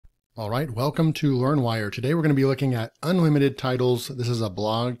All right, welcome to LearnWire. Today we're going to be looking at unlimited titles. This is a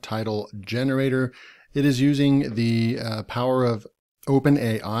blog title generator. It is using the power of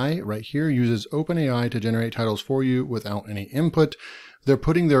OpenAI right here. It uses OpenAI to generate titles for you without any input. They're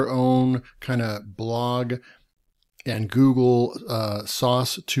putting their own kind of blog and Google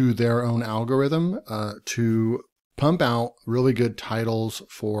sauce to their own algorithm to pump out really good titles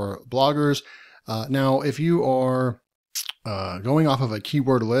for bloggers. Now, if you are going off of a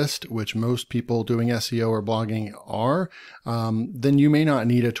keyword list, which most people doing SEO or blogging are, then you may not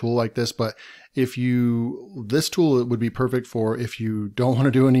need a tool like this. But this tool would be perfect for if you don't want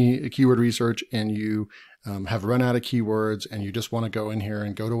to do any keyword research and you have run out of keywords and you just want to go in here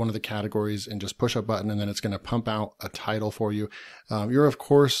and go to one of the categories and just push a button, and then it's going to pump out a title for you. You're, of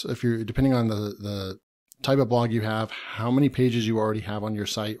course, depending on the type of blog you have, how many pages you already have on your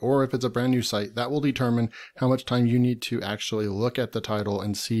site, or if it's a brand new site, that will determine how much time you need to actually look at the title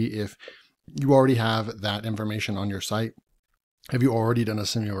and see if you already have that information on your site. Have you already done a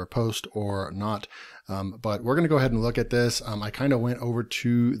similar post or not? But we're going to go ahead and look at this. I kind of went over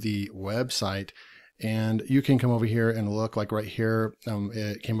to the website, and you can come over here and look, like right here,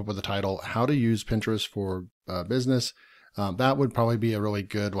 it came up with the title, How to Use Pinterest for Business. That would probably be a really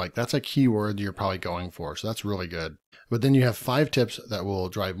good, that's a keyword you're probably going for. So that's really good. But then you have 5 tips that will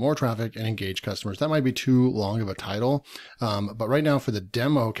drive more traffic and engage customers. That might be too long of a title. But right now for the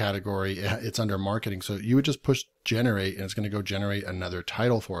demo category, it's under marketing. So you would just push generate and it's going to go generate another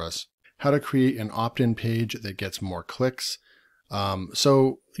title for us. How to create an opt-in page that gets more clicks.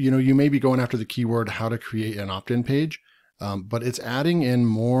 So, you may be going after the keyword, how to create an opt-in page. But it's adding in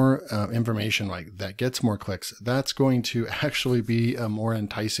more information that gets more clicks. That's going to actually be a more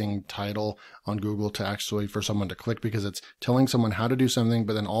enticing title on Google for someone to click, because it's telling someone how to do something,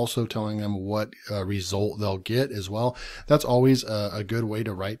 but then also telling them what result they'll get as well. That's always a good way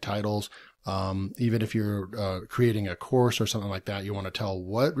to write titles. Even if you're creating a course or something like that, you want to tell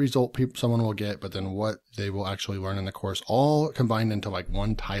what result someone will get, but then what they will actually learn in the course, all combined into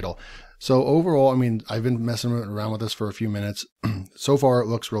one title. So overall, I've been messing around with this for a few minutes. So far, it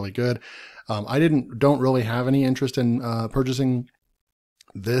looks really good. I don't really have any interest in purchasing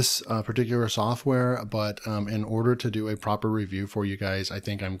this particular software, but in order to do a proper review for you guys, I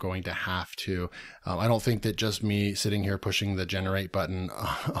think I'm going to have to. I don't think that just me sitting here pushing the generate button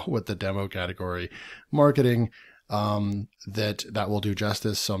with the demo category marketing, that will do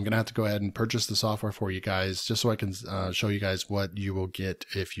justice. So I'm going to have to go ahead and purchase the software for you guys, just so I can show you guys what you will get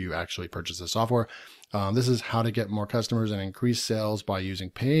if you actually purchase the software. This is how to get more customers and increase sales by using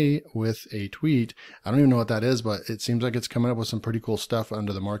pay with a tweet. I don't even know what that is, but it seems like it's coming up with some pretty cool stuff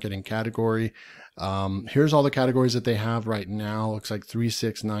under the marketing category. Here's all the categories that they have right now. Looks like 3,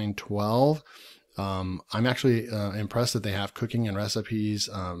 6, 9, 12. I'm actually impressed that they have cooking and recipes,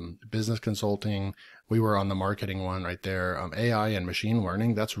 business consulting. We were on the marketing one right there. AI and machine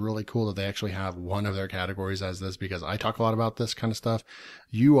learning. That's really cool that they actually have one of their categories as this, because I talk a lot about this kind of stuff.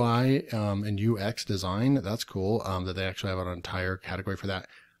 UI and UX design. That's cool that they actually have an entire category for that.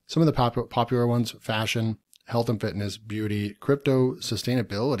 Some of the popular ones: fashion, health and fitness, beauty, crypto,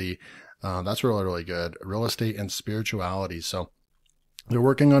 sustainability. That's really, really good. Real estate and spirituality. So they're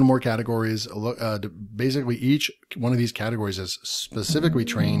working on more categories. Basically, each one of these categories is specifically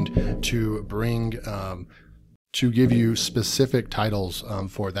trained to give you specific titles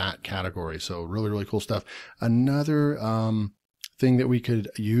for that category. So really, really cool stuff. Another thing that we could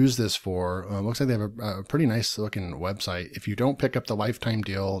use this for, looks like they have a pretty nice looking website. If you don't pick up the lifetime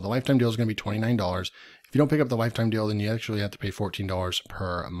deal is going to be $29. If you don't pick up the lifetime deal, then you actually have to pay $14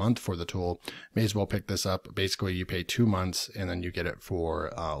 per month for the tool. May as well pick this up. Basically, you pay 2 months and then you get it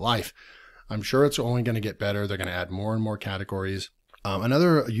for life. I'm sure it's only going to get better. They're going to add more and more categories.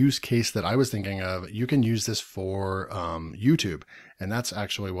 Another use case that I was thinking of, you can use this for YouTube. And that's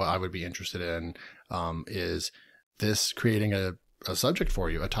actually what I would be interested in, is this creating a subject for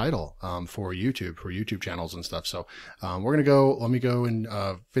you, a title for YouTube channels and stuff. So let me go and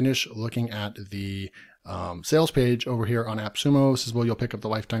finish looking at the sales page over here on AppSumo. This is where you'll pick up the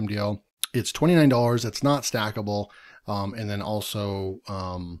lifetime deal. It's $29. It's not stackable. And then also,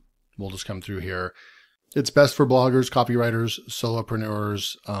 we'll just come through here. It's best for bloggers, copywriters,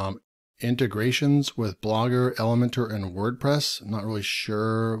 solopreneurs, integrations with Blogger, Elementor, and WordPress. I'm not really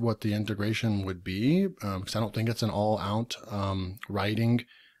sure what the integration would be, because I don't think it's an all-out writing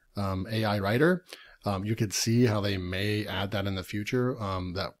AI writer. You could see how they may add that in the future.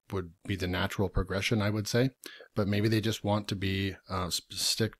 That would be the natural progression, I would say. But maybe they just want to be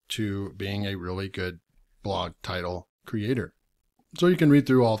stick to being a really good blog title creator. So you can read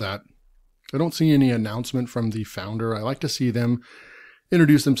through all that. I don't see any announcement from the founder. I like to see them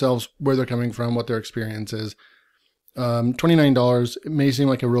introduce themselves, where they're coming from, what their experience is. $29, it may seem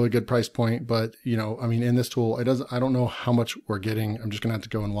like a really good price point, but you know, I mean, in this tool, I don't know how much we're getting. I'm just gonna have to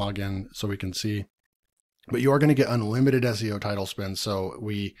go and log in so we can see, but you are going to get unlimited SEO title spins. So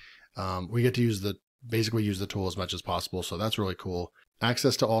we get to basically use the tool as much as possible. So that's really cool.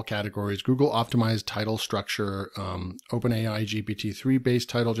 Access to all categories, Google optimized title structure, OpenAI GPT-3 based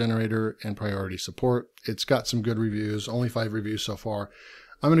title generator, and priority support. It's got some good reviews, only 5 reviews so far.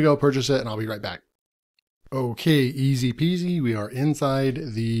 I'm going to go purchase it and I'll be right back. Okay, easy peasy. We are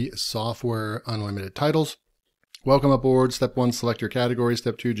inside the software unlimited titles. Welcome aboard. Step 1, select your category.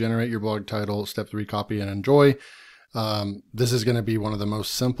 Step 2, generate your blog title. Step 3, copy and enjoy. This is going to be one of the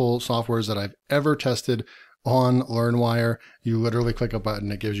most simple softwares that I've ever tested on LearnWire. You literally click a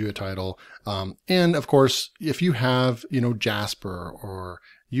button, it gives you a title. And of course, if you have, Jasper, or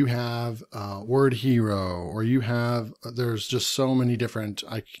you have Word Hero, or you have, there's just so many different,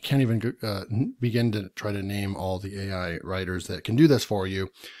 I can't even begin to try to name all the AI writers that can do this for you.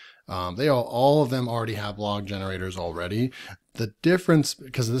 All of them already have blog generators already. The difference,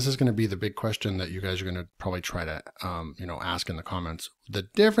 because this is going to be the big question that you guys are going to probably try to, ask in the comments. The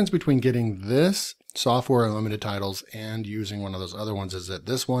difference between getting this software unlimited titles and using one of those other ones is that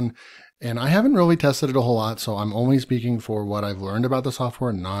this one, and I haven't really tested it a whole lot, so I'm only speaking for what I've learned about the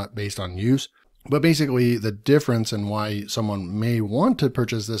software, not based on use. But basically, the difference and why someone may want to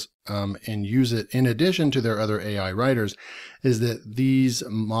purchase this and use it in addition to their other AI writers is that these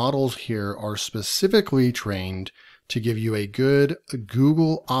models here are specifically trained to give you a good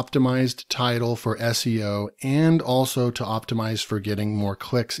Google optimized title for SEO and also to optimize for getting more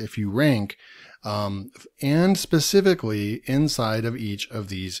clicks if you rank, and specifically inside of each of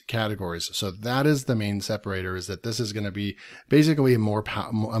these categories. So that is the main separator, is that this is going to be basically a more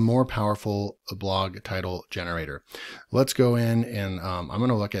powerful blog title generator. Let's go in and I'm going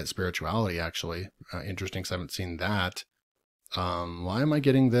to look at spirituality, actually. Interesting, because I haven't seen that. Why am I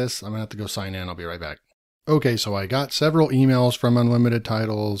getting this? I'm going to have to go sign in. I'll be right back. Okay, so I got several emails from unlimited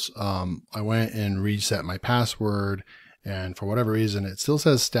titles. I went and reset my password, and for whatever reason, it still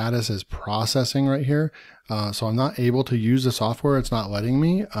says status is processing right here. So I'm not able to use the software. It's not letting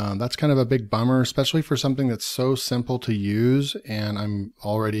me. That's kind of a big bummer, especially for something that's so simple to use. And I'm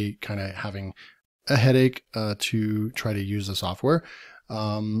already kind of having a headache to try to use the software.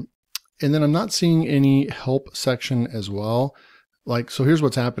 And then I'm not seeing any help section as well. So here's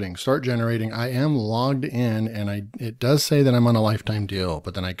what's happening. Start generating. I am logged in and it does say that I'm on a lifetime deal,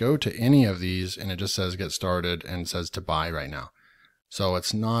 but then I go to any of these and it just says get started and says to buy right now. So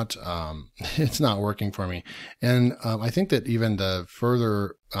it's not working for me. And I think that even the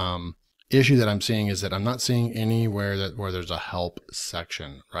further issue that I'm seeing is that I'm not seeing anywhere where there's a help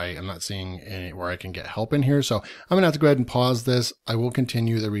section, right? I'm not seeing where I can get help in here. So I'm gonna have to go ahead and pause this. I will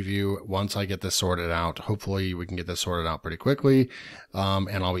continue the review once I get this sorted out. Hopefully we can get this sorted out pretty quickly,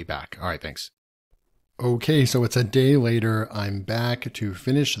 and I'll be back. All right, thanks. Okay, so it's a day later. I'm back to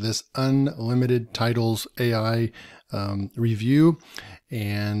finish this unlimited titles AI review,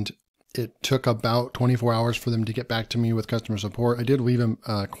 and it took about 24 hours for them to get back to me with customer support. I did leave them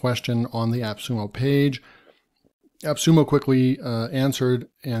a question on the AppSumo page. AppSumo quickly answered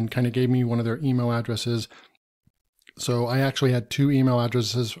and kind of gave me one of their email addresses. So I actually had 2 email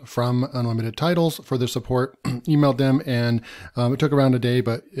addresses from Unlimited Titles for their support, emailed them, and it took around a day,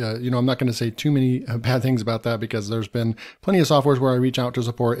 but I'm not going to say too many bad things about that, because there's been plenty of softwares where I reach out to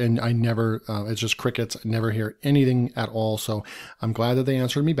support and I never, it's just crickets. I never hear anything at all. So I'm glad that they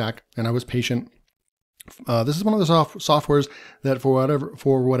answered me back and I was patient. This is one of the softwares that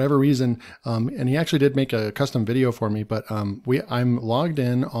for whatever reason, and he actually did make a custom video for me, but I'm logged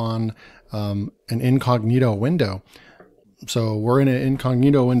in on an incognito window. So we're in an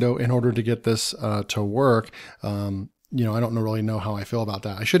incognito window in order to get this to work. I don't really know how I feel about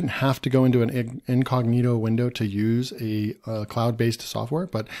that. I shouldn't have to go into an incognito window to use a cloud-based software,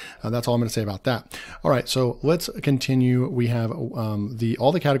 but that's all I'm going to say about that. All right, so let's continue. We have all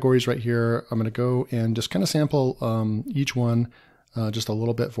the categories right here. I'm going to go and just kind of sample each one just a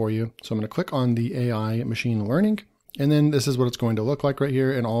little bit for you. So I'm going to click on the AI machine learning. And then this is what it's going to look like right here.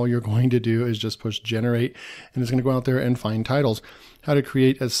 And all you're going to do is just push generate, and it's going to go out there and find titles. How to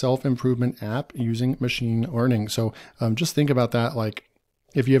create a self-improvement app using machine learning. So just think about that. Like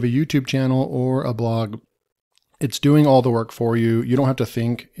if you have a YouTube channel or a blog, it's doing all the work for you. You don't have to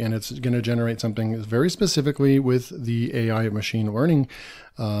think, and it's going to generate something very specifically with the AI machine learning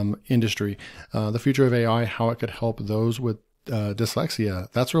industry. The future of AI, how it could help those with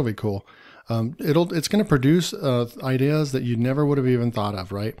dyslexia. That's really cool. It's going to produce ideas that you never would have even thought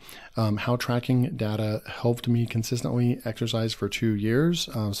of, right? How tracking data helped me consistently exercise for 2 years.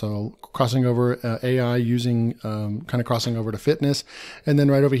 So crossing over AI using, kind of crossing over to fitness, and then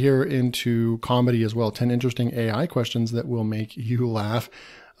right over here into comedy as well. 10 interesting AI questions that will make you laugh.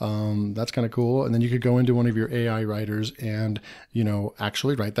 That's kind of cool. And then you could go into one of your AI writers and,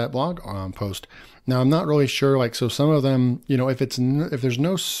 actually write that blog post. Now, I'm not really sure, like, so some of them, if there's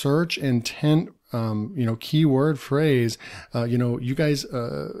no search intent, keyword phrase, you guys,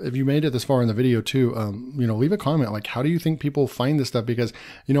 if you made it this far in the video too, leave a comment, like, how do you think people find this stuff? Because,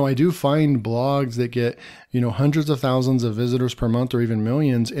 I do find blogs that get, hundreds of thousands of visitors per month or even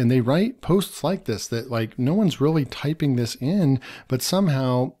millions, and they write posts like this that, like, no one's really typing this in, but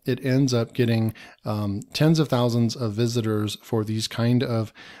somehow it ends up getting tens of thousands of visitors for these kind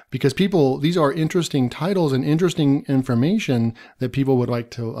of, because these are interesting titles and interesting information that people would like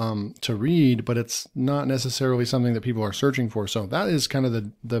to read, but it's not necessarily something that people are searching for. So that is kind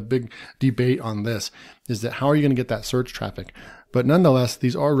of the big debate on this, is that how are you going to get that search traffic? But nonetheless,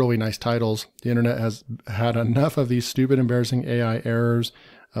 these are really nice titles. The internet has had enough of these stupid, embarrassing AI errors.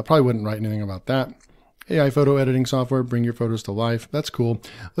 I probably wouldn't write anything about that. AI photo editing software, bring your photos to life. That's cool.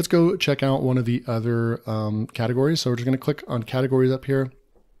 Let's go check out one of the other categories. So we're just going to click on categories up here.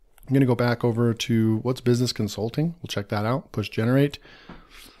 I'm going to go back over to what's business consulting. We'll check that out. Push generate.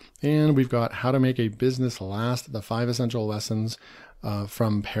 And we've got how to make a business last, the 5 essential lessons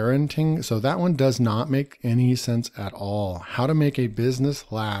from parenting. So that one does not make any sense at all. How to make a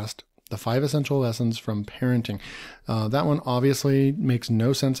business last, the 5 essential lessons from parenting. That one obviously makes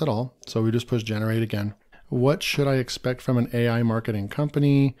no sense at all. So we just push generate again. What should I expect from an AI marketing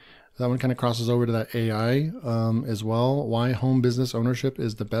company? That one kind of crosses over to that AI as well. Why home business ownership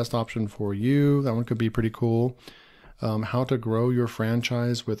is the best option for you. That one could be pretty cool. How to grow your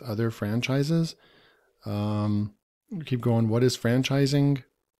franchise with other franchises. Keep going. What is franchising?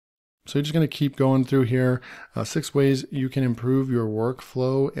 So you're just going to keep going through here. 6 ways you can improve your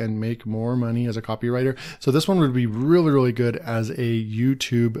workflow and make more money as a copywriter. So this one would be really, really good as a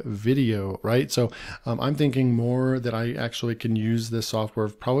YouTube video, right? So I'm thinking more that I actually can use this software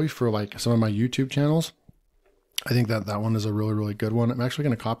probably for like some of my YouTube channels. I think that one is a really, really good one. I'm actually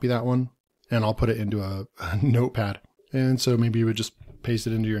going to copy that one and I'll put it into a notepad. And so maybe you would just paste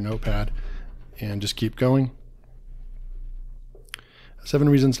it into your notepad and just keep going. 7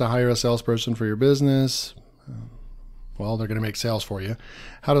 reasons to hire a salesperson for your business. Well, they're going to make sales for you.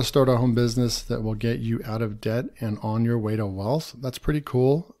 How to start a home business that will get you out of debt and on your way to wealth. That's pretty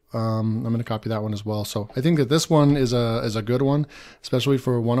cool. I'm going to copy that one as well. So I think that this one is a good one, especially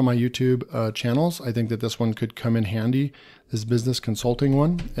for one of my YouTube channels. I think that this one could come in handy, this business consulting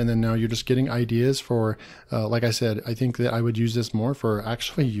one. And then now you're just getting ideas for, like I said, I think that I would use this more for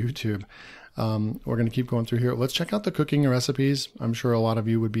actually YouTube. We're going to keep going through here. Let's check out the cooking recipes. I'm sure a lot of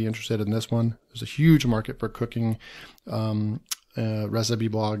you would be interested in this one. There's a huge market for cooking recipe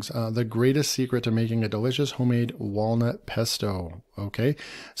blogs. The greatest secret to making a delicious homemade walnut pesto. Okay,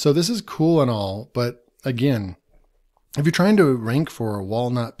 so this is cool and all, but again, if you're trying to rank for a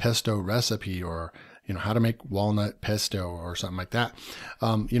walnut pesto recipe or how to make walnut pesto or something like that.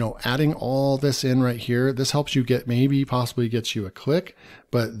 Adding all this in right here, this helps you possibly gets you a click,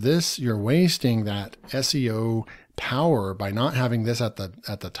 but you're wasting that SEO power by not having this at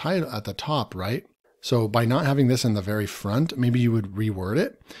the top, right? So by not having this in the very front, maybe you would reword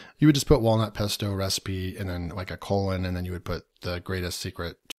it. You would just put walnut pesto recipe and then like a colon, and then you would put the greatest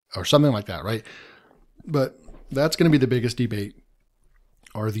secret or something like that, right? But that's going to be the biggest debate.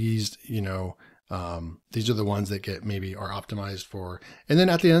 Are these, these are the ones that are optimized for. And then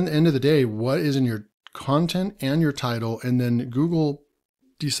at the end of the day, what is in your content and your title, and then Google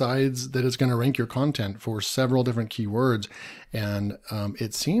decides that it's going to rank your content for several different keywords. And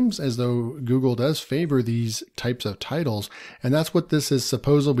it seems as though Google does favor these types of titles. And that's what this is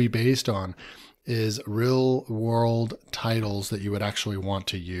supposedly based on, is real world titles that you would actually want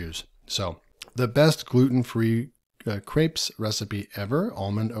to use. So the best gluten-free crepes recipe ever,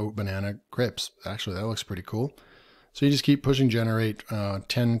 almond oat banana crepes. Actually, that looks pretty cool. So you just keep pushing generate.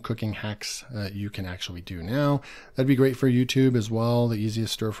 10 cooking hacks you can actually do now. That'd be great for YouTube as well. The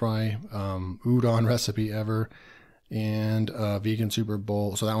easiest stir fry udon recipe ever, and vegan Super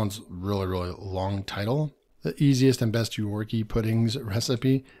Bowl. So that one's really, really long title. The easiest and best Yorkie puddings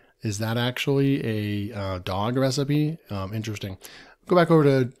recipe. Is that actually a dog recipe? Interesting. Go back over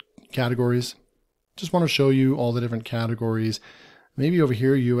to categories. Just want to show you all the different categories. Maybe over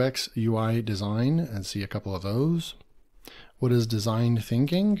here, UX, UI design, and see a couple of those. What is design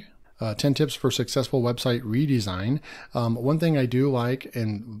thinking? 10 tips for successful website redesign. One thing I do like,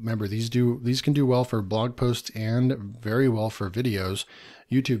 and remember these can do well for blog posts and very well for videos,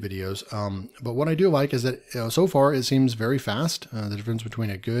 YouTube videos. But what I do like is that so far it seems very fast. The difference between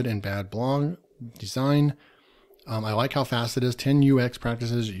a good and bad blog design. I like how fast it is. 10 UX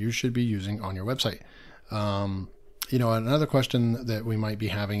practices you should be using on your website. Another question that we might be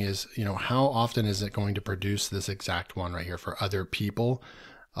having is, how often is it going to produce this exact one right here for other people?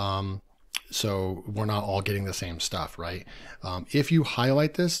 So we're not all getting the same stuff, right? If you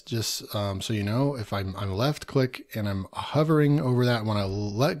highlight this, just so you know, if I'm left click and I'm hovering over that, when I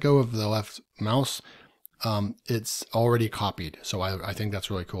let go of the left mouse, it's already copied. So I think that's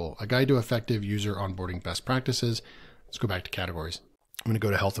really cool. A guide to effective user onboarding best practices. Let's go back to categories. I'm going to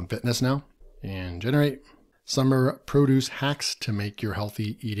go to health and fitness now and generate summer produce hacks to make your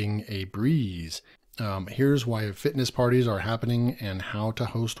healthy eating a breeze. Here's why fitness parties are happening and how to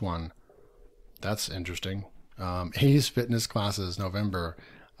host one. That's interesting. Hayes fitness classes, November.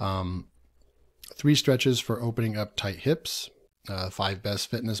 3 stretches for opening up tight hips. 5 best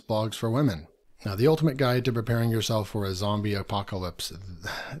fitness blogs for women. Now, the ultimate guide to preparing yourself for a zombie apocalypse.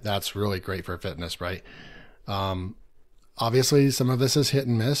 That's really great for fitness, right? Obviously, some of this is hit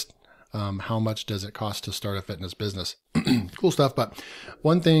and miss. How much does it cost to start a fitness business? Cool stuff. But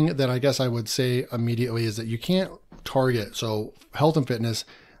one thing that I guess I would say immediately is that you can't target. So health and fitness,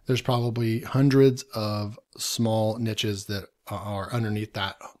 there's probably hundreds of small niches that are underneath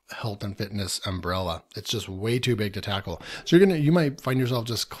that health and fitness umbrella. It's just way too big to tackle. So you might find yourself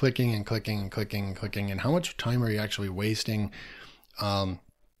just clicking and clicking and clicking and clicking. And how much time are you actually wasting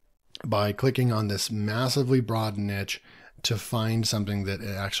by clicking on this massively broad niche to find something that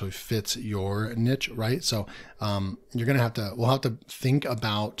actually fits your niche, right? So we'll have to think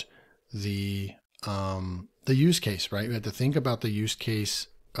about the use case, right? We have to think about the use case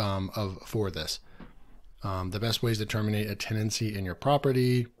for this. The best ways to terminate a tenancy in your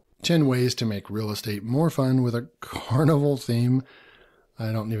property. 10 ways to make real estate more fun with a carnival theme.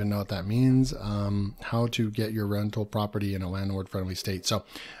 I don't even know what that means. How to get your rental property in a landlord-friendly state. So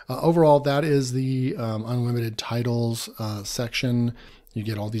overall, that is the unlimited titles section. You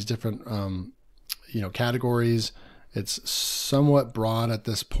get all these different categories. It's somewhat broad at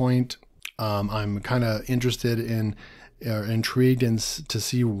this point. I'm kind of interested in intrigued to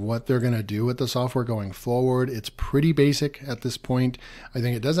see what they're going to do with the software going forward. It's pretty basic at this point. I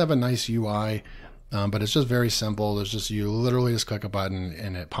think it does have a nice UI. But it's just very simple. You literally just click a button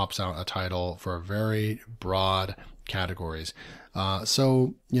and it pops out a title for very broad categories. I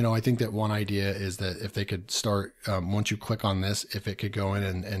think that one idea is that if they could start, once you click on this, if it could go in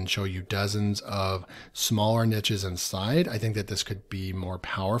and show you dozens of smaller niches inside, I think that this could be more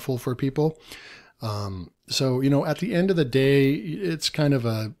powerful for people. At the end of the day, it's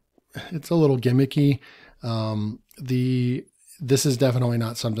it's a little gimmicky. This is definitely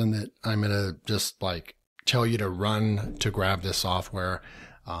not something that I'm going to just tell you to run to grab this software.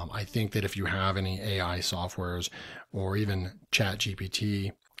 I think that if you have any AI softwares or even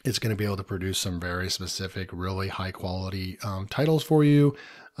ChatGPT, it's going to be able to produce some very specific, really high quality titles for you.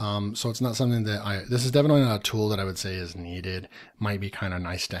 So it's not something that this is definitely not a tool that I would say is needed. Might be kind of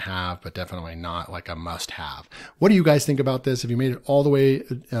nice to have, but definitely not like a must have. What do you guys think about this? If you made it all the way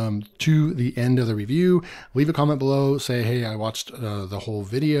to the end of the review, leave a comment below, say, hey, I watched the whole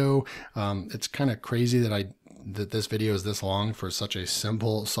video. It's kind of crazy that this video is this long for such a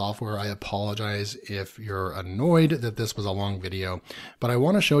simple software. I apologize if you're annoyed that this was a long video, but I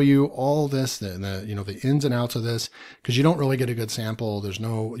want to show you all this, the ins and outs of this, because you don't really get a good sample.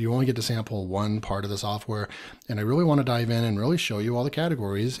 You only get to sample one part of the software, and I really want to dive in and really show you all the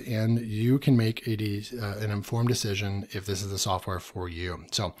categories, and you can make an informed decision if this is the software for you.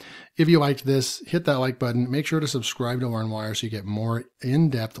 So if you liked this, hit that like button. Make sure to subscribe to LearnWire so you get more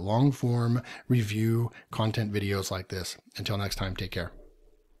in-depth, long-form review content videos like this. Until next time, take care.